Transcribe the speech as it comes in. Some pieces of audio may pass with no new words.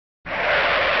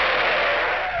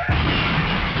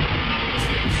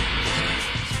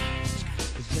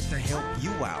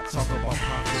you out. Talk about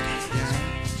profit,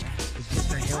 gang. It's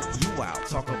just to help you out.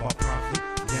 Talk about profit,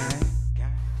 gang.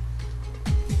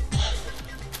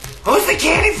 Who's the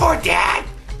candy for, Dad?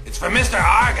 It's for Mr.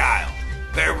 Argyle.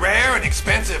 They're rare and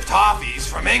expensive toffees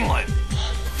from England.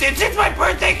 Since it's my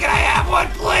birthday, can I have one,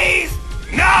 please?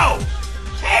 No!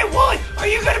 Hey, Wooly, are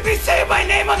you gonna be saying my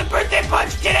name on the birthday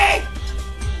punch today?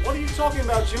 What are you talking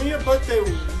about, Junior? Birthday...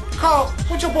 Carl,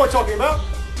 what's your boy talking about?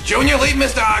 Junior, leave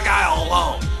Mr. Argyle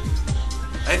alone.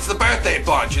 It's the birthday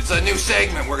bunch. It's a new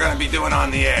segment we're gonna be doing on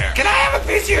the air. Can I have a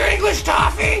piece of your English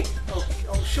toffee?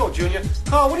 Oh, sure, Junior.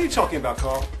 Carl, what are you talking about,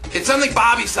 Carl? It's something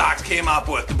Bobby Sox came up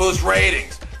with to boost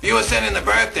ratings. Viewers send in their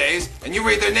birthdays, and you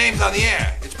read their names on the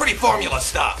air. It's pretty formula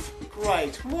stuff.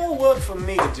 Great. More work for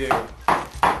me to do.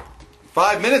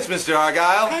 5 minutes, Mr.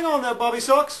 Argyle. Hang on there, Bobby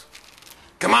Sox.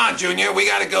 Come on, Junior. We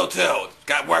gotta go, too.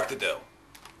 Got work to do.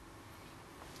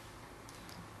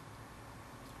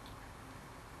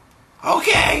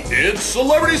 Okay. It's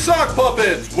Celebrity Sock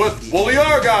Puppets with Wooly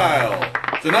Argyle.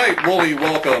 Tonight, Wooly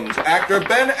welcomes actor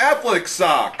Ben Affleck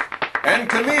Sock and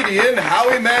comedian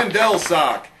Howie Mandel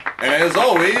Sock. And as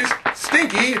always,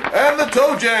 Stinky and the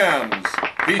Toe Jams,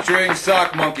 featuring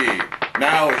Sock Monkey.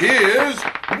 Now here's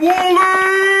Wooly!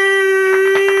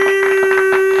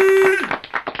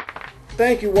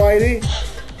 Thank you, Whitey.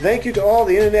 Thank you to all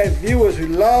the internet viewers who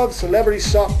love Celebrity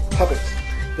Sock Puppets.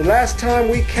 The last time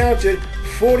we counted,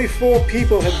 44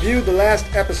 people had viewed the last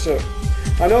episode.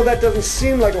 I know that doesn't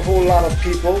seem like a whole lot of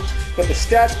people, but the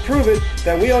stats prove it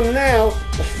that we are now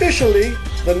officially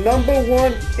the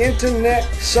 #1 internet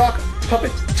sock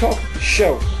puppet talk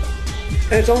show.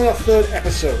 And it's only our 3rd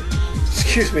episode.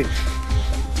 Excuse me.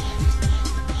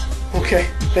 Okay,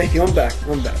 thank you. I'm back.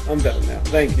 I'm better now.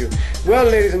 Thank you. Well,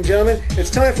 ladies and gentlemen, it's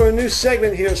time for a new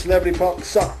segment here at Celebrity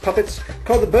Sock Puppets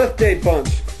called the Birthday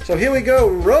Bunch. So here we go.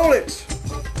 Roll it!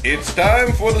 It's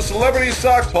time for the Celebrity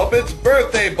Sock Puppets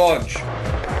Birthday Bunch.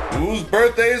 Whose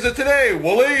birthday is it today,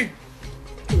 Wooly?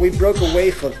 We broke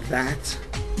away for that.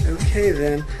 Okay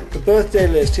then, the birthday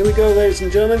list. Here we go, ladies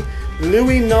and gentlemen.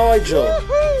 Louis Nigel,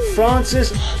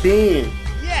 Francis Bean,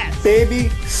 yes. Baby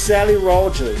Sally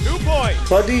Rogers, 2 points.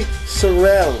 Buddy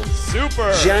Sorrell,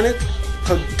 Super. Janet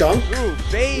Podunk, Ooh,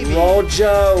 baby.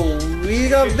 Roger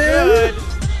Wiggerville,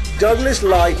 Douglas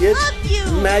Likett,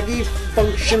 Maggie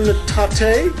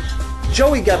Functionatate,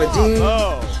 Joey Gabardine,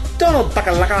 Oh, Donald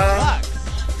Bacalaka, Lux.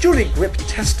 Julie Grip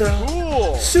Tester,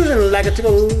 Cool. Susan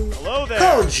Lagatill, Hello there.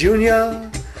 Carl Jr.,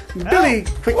 Billy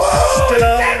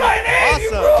Quickstiller,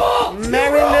 Awesome.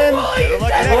 Marilyn Better luck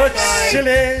next Work time.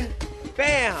 Silly,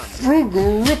 Bam.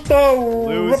 Frugripo,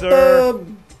 Loser. Ripper, One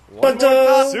more Butter,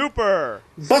 time. Super.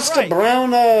 Buster Right.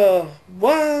 Browner.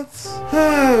 What?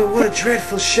 Oh, what a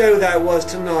dreadful show that was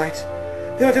tonight.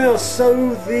 The only thing that will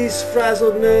soothe these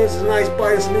frazzled nerves is a nice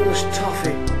bite of some English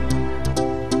toffee.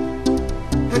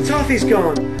 The toffee's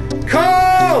gone.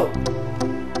 Carl!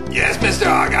 Yes, Mr.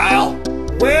 Argyle?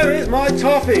 Where is my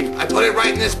toffee? I put it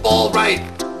right in this bowl, right?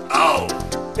 Oh.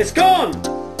 It's gone!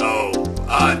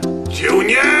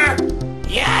 Junior?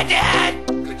 Yeah, Dad?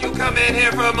 Could you come in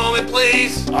here for a moment,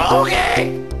 please?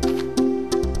 Okay.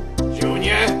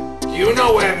 Junior, do you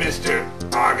know where Mr.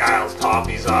 Argyle's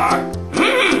toffees are?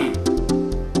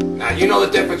 Now, you know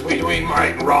the difference between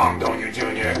right and wrong, don't you,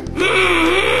 Junior?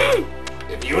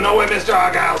 If you know where Mr.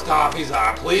 Argyle's toffees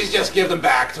are, please just give them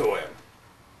back to him.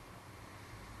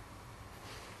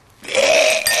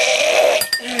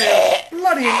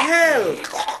 Bloody hell!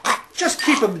 Just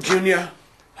keep them, Junior.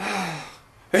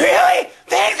 Really?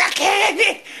 Thanks, I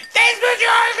candy! Thanks, Mr.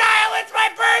 Argyle! It's my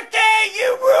birthday!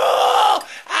 You rule!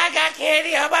 I got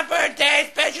candy on my birthday!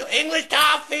 Special English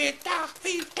toffee!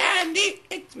 Toffee candy!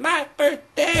 It's my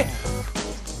birthday!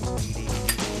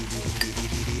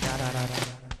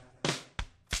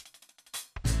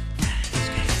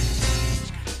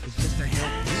 It's just to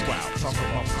help you out. Talk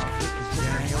about profit. It's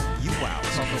just to help you out.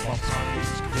 Talk about profit,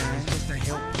 gang. Just to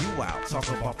help you out. Talk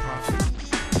about profit.